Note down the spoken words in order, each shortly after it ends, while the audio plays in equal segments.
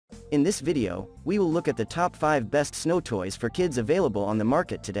In this video, we will look at the top 5 best snow toys for kids available on the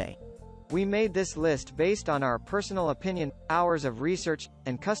market today. We made this list based on our personal opinion, hours of research,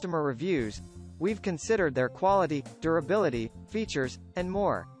 and customer reviews. We've considered their quality, durability, features, and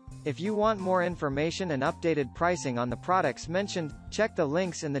more. If you want more information and updated pricing on the products mentioned, check the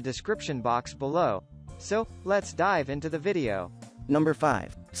links in the description box below. So, let's dive into the video. Number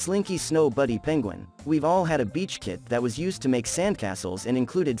 5. Slinky Sno-Buddy Penguin. We've all had a beach kit that was used to make sandcastles and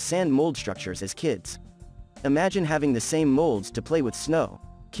included sand mold structures as kids. Imagine having the same molds to play with snow.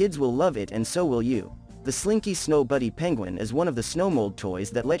 Kids will love it and so will you. The Slinky Sno-Buddy Penguin is one of the snow mold toys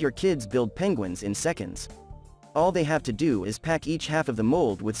that let your kids build penguins in seconds. All they have to do is pack each half of the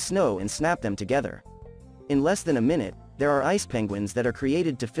mold with snow and snap them together. In less than a minute, there are ice penguins that are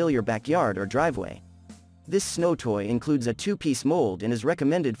created to fill your backyard or driveway. This snow toy includes a 2-piece mold and is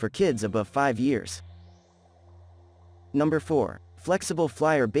recommended for kids above 5 years. Number 4. Flexible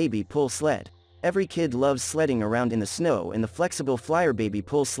Flyer Baby Pull Sled. Every kid loves sledding around in the snow, and the Flexible Flyer Baby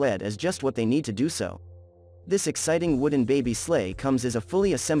Pull Sled is just what they need to do so. This exciting wooden baby sleigh comes as a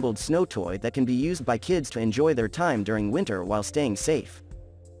fully assembled snow toy that can be used by kids to enjoy their time during winter while staying safe.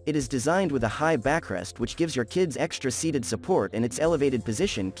 It is designed with a high backrest which gives your kids extra seated support, and its elevated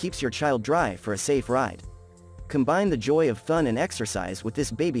position keeps your child dry for a safe ride. Combine the joy of fun and exercise with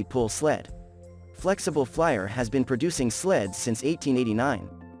this baby pull sled. Flexible Flyer has been producing sleds since 1889.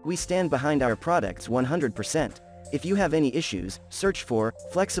 We stand behind our products 100%. If you have any issues, search for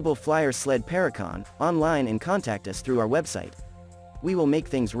Flexible Flyer Sled Paracon online and contact us through our website. We will make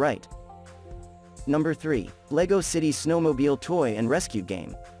things right. Number 3. Lego City Snowmobile Toy and Rescue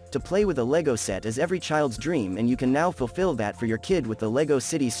Game. To play with a Lego set is every child's dream, and you can now fulfill that for your kid with the Lego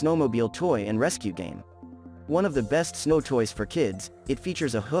City Snowmobile Toy and Rescue Game. One of the best snow toys for kids, it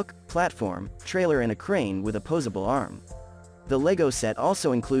features a hook, platform, trailer and a crane with a posable arm. The Lego set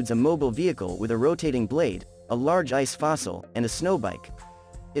also includes a mobile vehicle with a rotating blade, a large ice fossil, and a snow bike.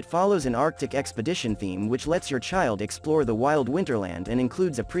 It follows an Arctic expedition theme which lets your child explore the wild winterland and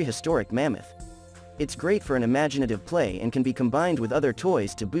includes a prehistoric mammoth. It's great for an imaginative play and can be combined with other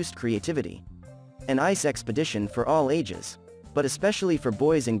toys to boost creativity. An ice expedition for all ages, but especially for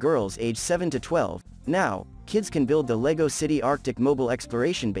boys and girls aged 7 to 12. Now, kids can build the Lego City Arctic Mobile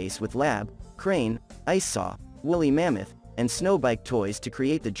Exploration Base with lab, crane, ice saw, woolly mammoth, and snow bike toys to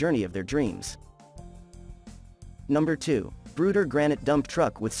create the journey of their dreams. Number 2. Bruder Granite Dump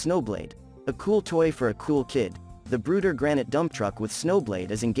Truck with Snowblade. A cool toy for a cool kid. The Bruder Granite Dump Truck with Snowblade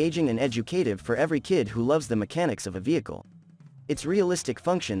is engaging and educative for every kid who loves the mechanics of a vehicle. Its realistic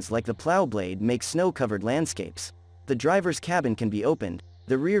functions like the plow blade make snow-covered landscapes. The driver's cabin can be opened,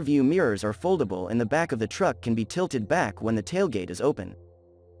 the rear view mirrors are foldable, and the back of the truck can be tilted back when the tailgate is open.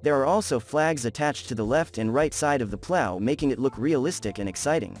 There are also flags attached to the left and right side of the plow, making it look realistic and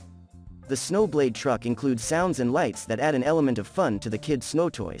exciting. The Snowblade truck includes sounds and lights that add an element of fun to the kids' snow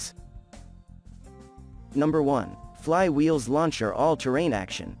toys. Number 1. Fly Wheels Launcher All-Terrain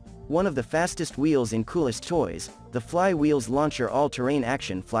Action. One of the fastest wheels and coolest toys, the Fly Wheels Launcher All-Terrain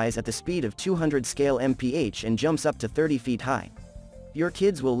Action flies at the speed of 200 scale mph and jumps up to 30 feet high. Your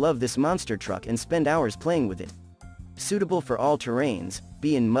kids will love this monster truck and spend hours playing with it. Suitable for all terrains,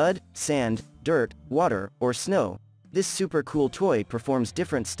 be in mud, sand, dirt, water, or snow, this super cool toy performs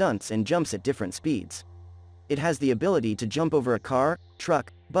different stunts and jumps at different speeds. It has the ability to jump over a car,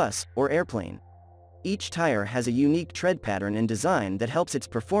 truck, bus, or airplane. Each tire has a unique tread pattern and design that helps its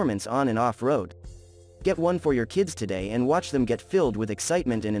performance on and off-road. Get one for your kids today and watch them get filled with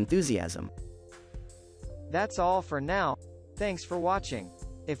excitement and enthusiasm. That's all for now. Thanks for watching.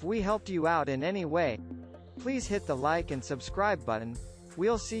 If we helped you out in any way, please hit the like and subscribe button.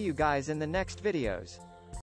 We'll see you guys in the next videos.